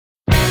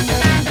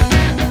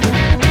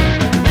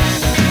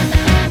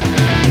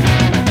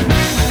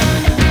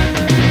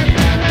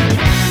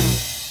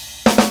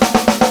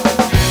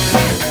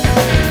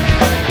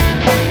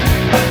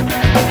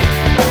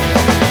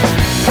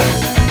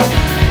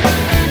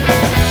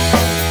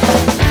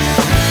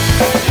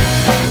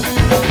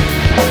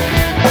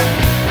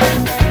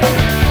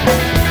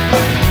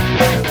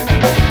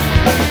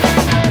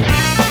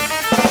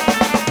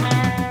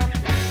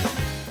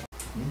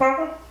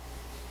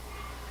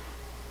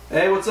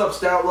up,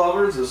 Stout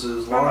lovers? This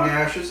is Long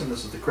Ashes, and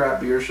this is the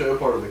Craft Beer Show,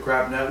 part of the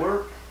Craft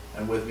Network.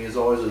 And with me, as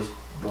always, is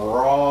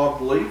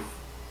Broadleaf,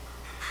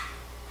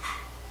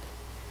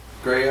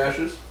 Gray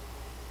Ashes,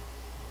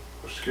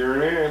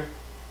 Scaring in.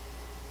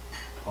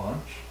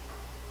 Punch.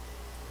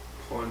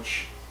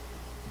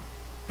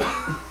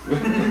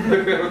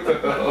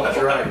 That's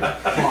right,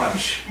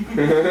 Punch.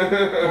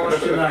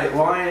 Punch tonight,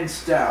 Lion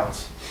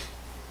Stouts.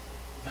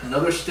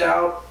 Another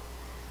Stout,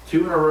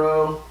 2 in a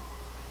row.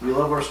 We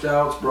love our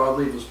Stouts,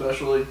 Broadleaf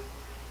especially.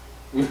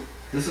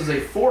 This is a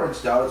 4-inch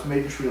Stout. It's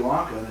made in Sri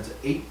Lanka, and it's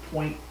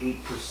 8.8%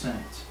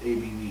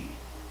 ABV.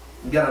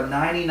 We got a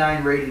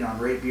 99 rating on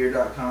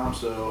ratebeer.com,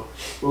 so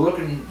we're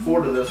looking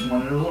forward to this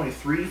one. It was only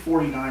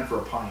 $3.49 for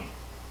a pint,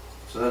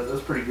 so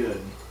that's pretty good.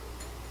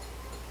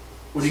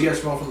 What do you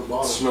guys smell from the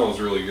bottle? It smells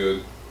really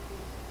good.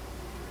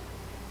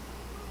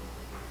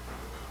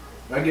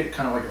 I get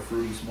kind of like a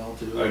fruity smell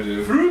too. I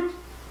do.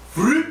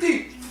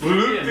 Fruity!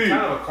 Fruity! Kind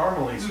of a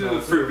caramely smell.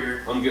 The fruit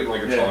beer. I'm getting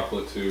like a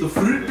chocolate too. The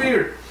fruit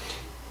beer.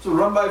 It's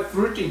run by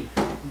Fruity.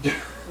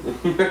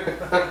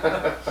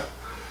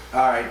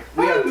 Alright,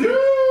 we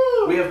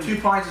have 2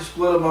 pints to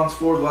split amongst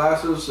 4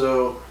 glasses,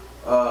 so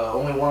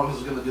only one of us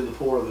is going to do the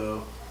pour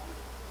though.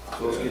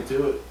 So let's get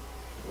to it.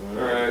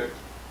 Alright.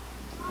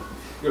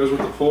 Goes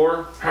with the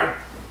pour.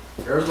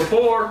 There's the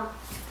pour.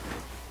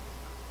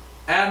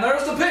 And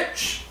there's the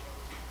pitch.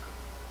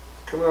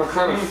 Coming out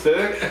kind of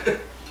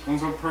thick.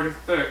 Comes up pretty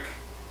thick.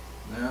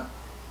 Yeah.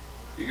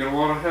 You get a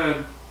lot of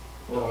head.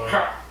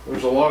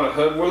 There's a lot of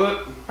head with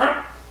it.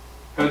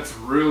 Head's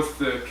real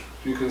thick.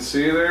 You can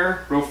see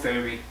there. Real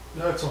fammy.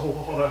 That's a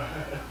lot of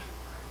head.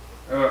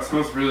 It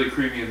smells really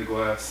creamy in the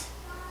glass.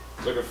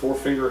 It's like a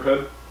 4-finger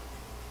head.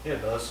 Yeah,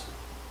 it does.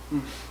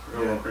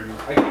 Real creamy.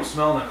 I keep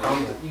smelling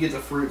it. You get the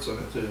fruits on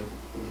it too.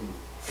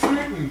 Fruit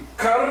and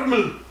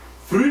caramel.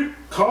 Fruit,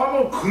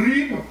 caramel,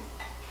 cream.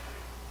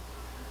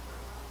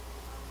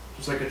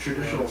 Just like a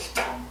traditional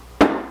Stout.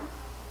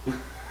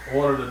 I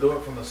wanted to do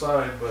it from the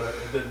side, but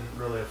it didn't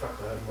really affect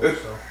the head much,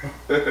 so.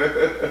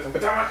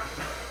 Damn it.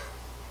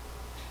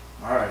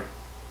 Alright.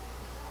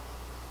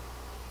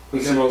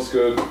 It smells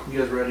good. You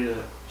guys ready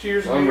to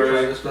Cheers and I'm beers. try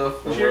ready. this stuff?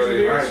 I'm Cheers and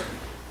ready. beers. Alright.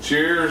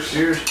 Cheers.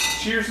 Cheers.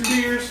 Cheers and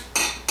beers.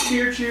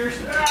 Cheers.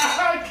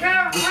 Ah, I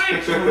can't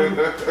reach.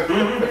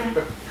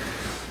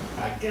 I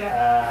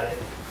got it.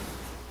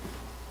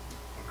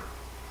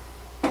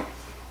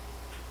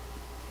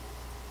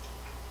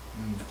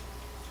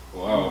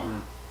 Wow.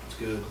 It's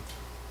good.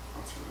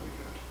 That's really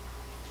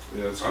good.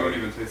 Yeah, it's I don't good.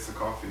 even taste the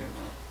coffee in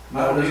that.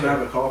 No, it doesn't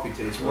have a coffee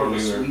taste. More of a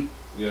Neither. sweet,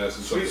 Yes,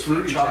 it's like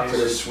sweet chocolate.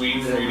 It's a sweet,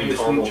 Yeah, fruity maybe a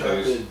caramel sweet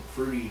chocolate, taste.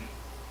 fruity.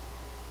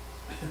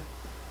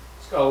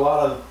 It's got a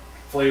lot of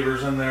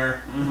flavors in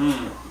there.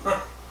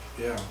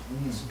 Yeah.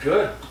 It's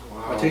good.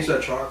 I taste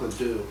that chocolate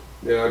too.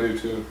 Yeah, I do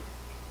too.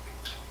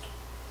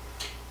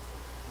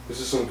 This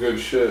is some good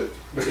shit.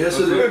 Yes,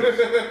 it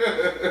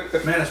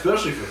is. Man,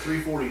 especially for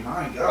 $3.49.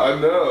 I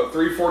God. know,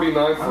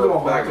 $3.49 I'm for a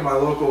going back to pint. my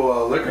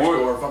local liquor What?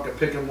 store, fucking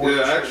picking more.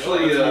 Yeah, shit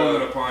actually, up. It's more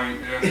than a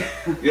pint, yeah.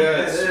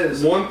 Yeah, It it's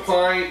is. 1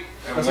 pint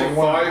and That's like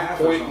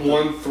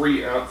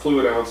 5.13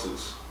 fluid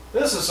ounces.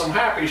 This is some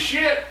happy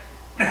shit.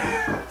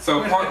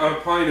 So a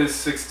pint is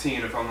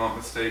 16, if I'm not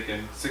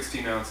mistaken.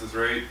 16 ounces,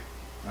 right?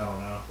 I don't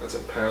know. That's a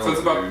pound. So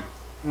it's about-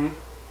 dude.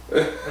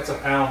 That's a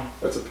pound.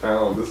 That's a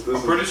pound. This I'm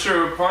is pretty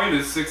sure a pint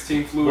is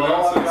 16 fluid Well,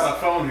 I've ounces. got a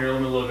phone here.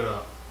 Let me look it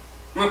up.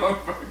 I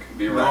could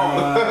be wrong. Oh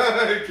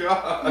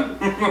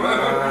my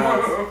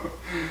god.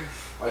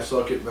 I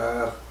suck at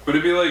math. But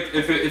it'd be like,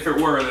 if it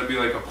were, that'd be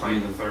like a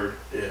pint and a third.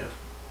 Yeah.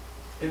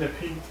 In a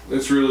pink.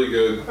 It's really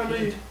good. I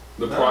mean,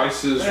 The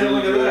price is hey, really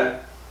look at good.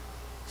 that.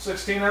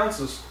 16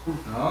 ounces.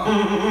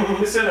 Oh.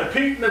 It's in a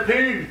pink and a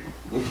pig.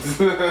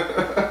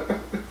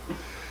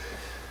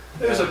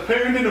 There's a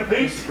pound and a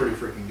This is piece. pretty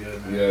freaking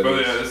good, man. Yeah, But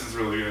it yeah, is. this is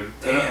really good.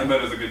 Damn. And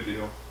that is a good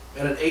deal.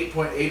 And at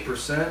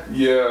 8.8%,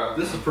 Yeah.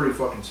 this is pretty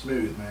fucking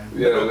smooth, man.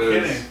 Yeah, No it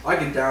is. kidding. I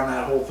could down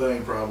that whole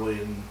thing probably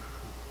and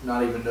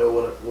not even know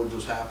what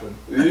just happened.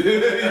 Yeah.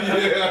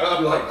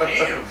 You're like,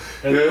 damn.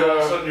 And then all of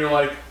Yeah. a sudden you're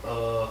like,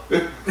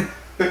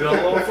 feel a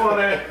little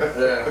funny.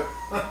 Yeah.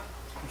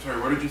 I'm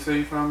sorry, where did you say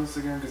you found this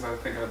again? Because I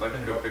think I'd like to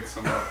go pick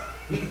some up.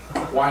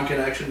 Wine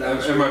connection down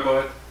the In my street.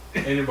 butt.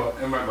 In your butt.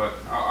 In my butt.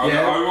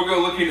 Yeah. I will go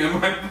looking in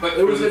my butt.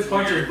 It was because in it's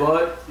Punch's weird.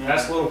 butt.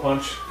 Ask Little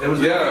Punch. It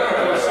was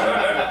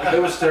Yeah.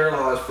 it was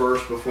sterilized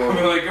first before.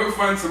 I'm like, go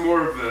find some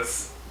more of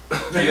this.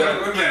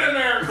 Yeah. Get in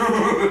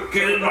there.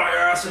 Get in my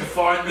ass and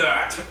find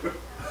that.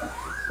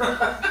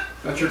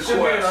 That's your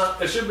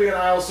quest. It should be an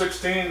aisle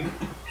 16.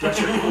 That's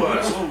your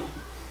quest.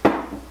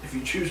 If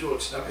you choose to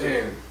accept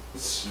it. Man,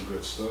 this is some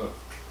good stuff.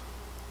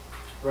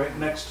 Right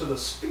next to the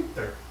Stout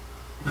there.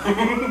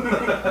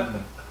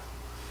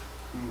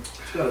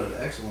 It's got an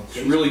excellent It's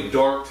taste. really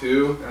dark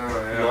too. Oh,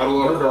 yeah. Not a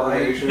lot of Real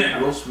light, carbonation.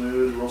 real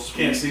smooth, real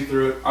sweet. Can't see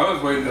through it. I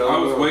was waiting. No, I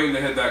was no. waiting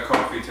to hit that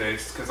coffee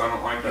taste because I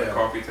don't like that Yeah.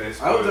 coffee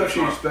taste. I was but it's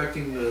actually not-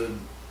 expecting to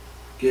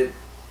get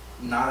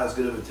not as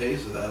good of a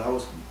taste of that. I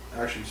was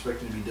actually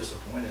expecting to be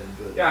disappointed,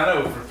 but Yeah, I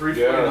know. For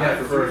 $3.49 Yeah,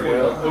 for for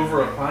 $3.49.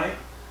 over a pint,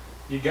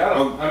 you gotta.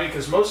 I mean,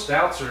 because most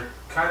stouts are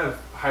kind of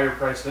higher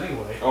priced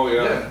anyway. Oh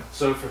yeah.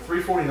 So for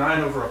 $3.49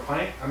 over a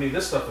pint, I mean,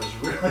 this stuff is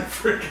really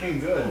freaking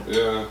good.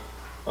 Yeah.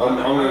 I'm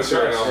gonna say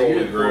right now, So you Holy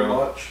didn't pour Grail.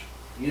 much.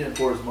 You didn't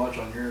pour as much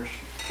on yours.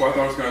 Well, I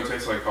thought it was gonna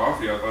taste like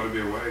coffee. I thought it'd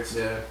be a waste.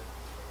 Yeah.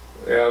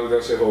 Yeah, I'm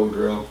gonna say Holy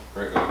Grail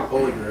right now.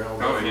 Holy Grail.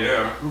 Oh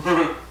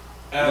yeah.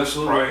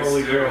 Absolutely, price,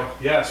 Holy too. Grail.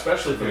 Yeah,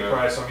 especially for the Yeah.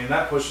 price. I mean,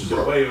 that pushes it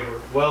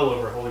well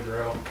over Holy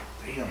Grail.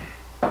 Damn.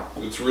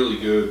 It's really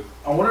good.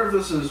 I wonder if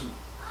this is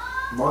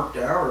marked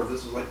down or if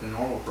this is like the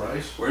normal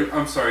price.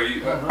 I'm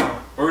sorry. I don't know.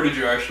 Where did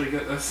you actually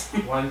get this?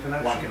 Wine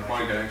Connection. Wine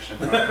Connection.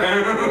 Wine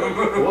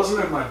connection. It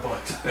wasn't in my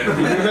butt.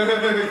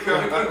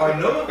 I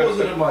know it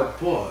wasn't in my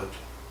butt.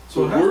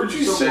 So it has to where'd be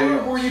you say somewhere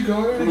else. where you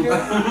got it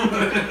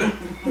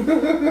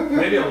again?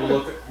 Maybe I'll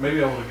look.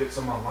 Maybe I'll get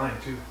some online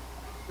too.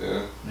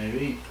 Yeah.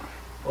 Maybe.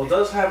 Well, it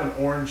does have an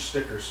orange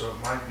sticker, so it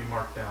might be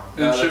marked down.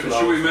 Yeah, And that's should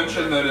what I we was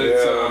mention that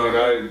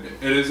wondering.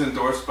 it's Yeah, it is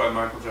endorsed by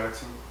Michael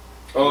Jackson?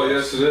 Oh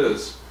yes, it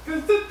is.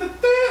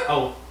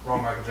 Oh,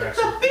 wrong Michael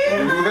Jackson.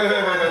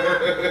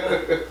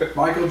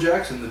 Michael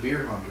Jackson, the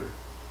beer hunter.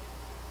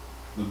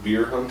 The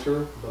Beer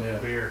Hunter. The Yeah.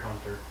 beer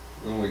hunter.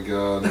 Oh my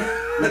God.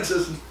 That's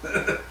just.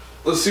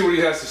 Let's see what he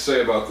has to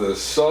say about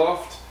this.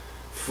 Soft,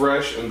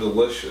 fresh, and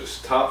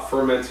delicious. Top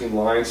fermenting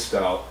line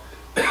stout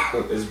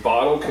is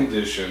bottle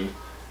conditioned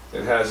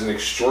and has an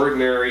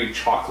extraordinary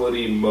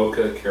chocolatey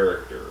mocha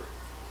character.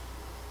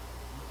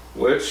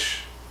 Which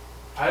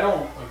I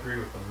don't agree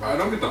with them. I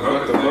don't get the Not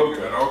mocha the thing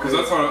mocha. at all because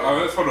that's what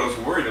I was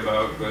worried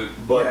about. But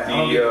but Yeah, I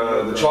don't get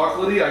the the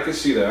chocolatey, I can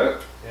see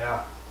that.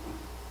 Yeah,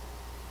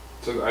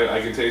 So I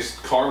can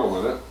taste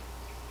caramel in it.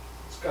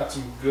 it's got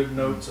some good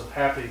notes of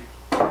happy.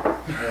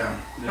 Yeah.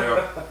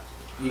 yeah,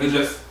 You it can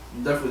just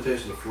definitely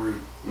taste the fruit.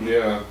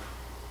 Yeah.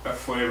 that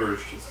flavor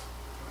is just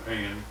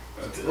banging.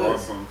 That's Good.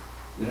 awesome.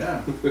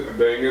 Yeah.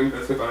 Banging.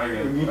 It's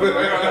banging.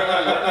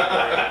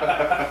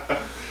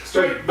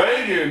 Straight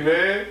banging,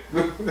 man.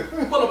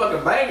 What about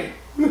the banging?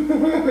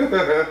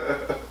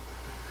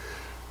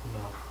 No.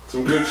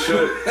 Some good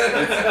shit.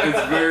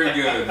 It's very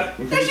good.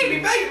 That should be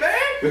banging,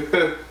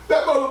 man.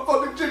 That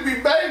motherfucker should be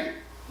banging.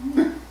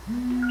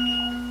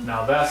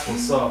 Now that's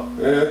what's up.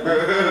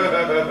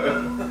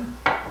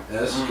 Yeah,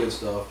 this is good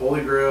stuff.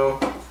 Holy Grail,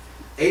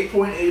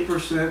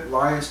 8.8%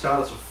 Lion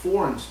Stout. It's a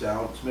foreign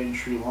stout. It's made in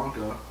Sri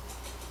Lanka.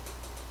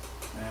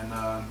 And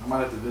I might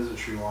have to visit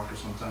Sri Lanka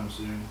sometime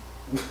soon.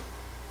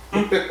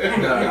 No,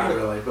 not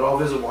really. But I'll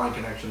visit Wine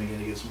Connection again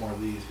to get some more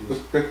of these.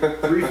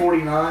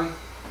 $3.49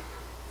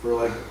 for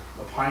like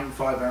a pint and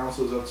 5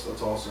 ounces.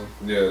 That's awesome.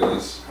 Yeah, it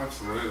is.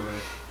 Absolutely.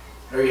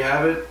 There you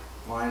have it.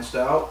 Lion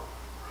Stout,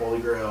 Holy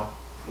Grail.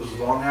 This is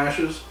long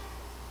ashes,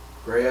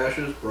 gray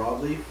ashes,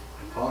 broadleaf,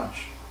 and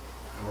punch.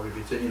 And we're going to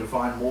continue to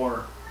find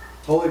more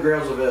Holy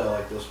Grails of ale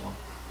like this one.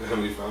 Have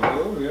we found it?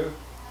 Oh, yeah.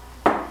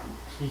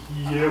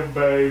 Yeah,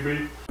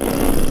 baby.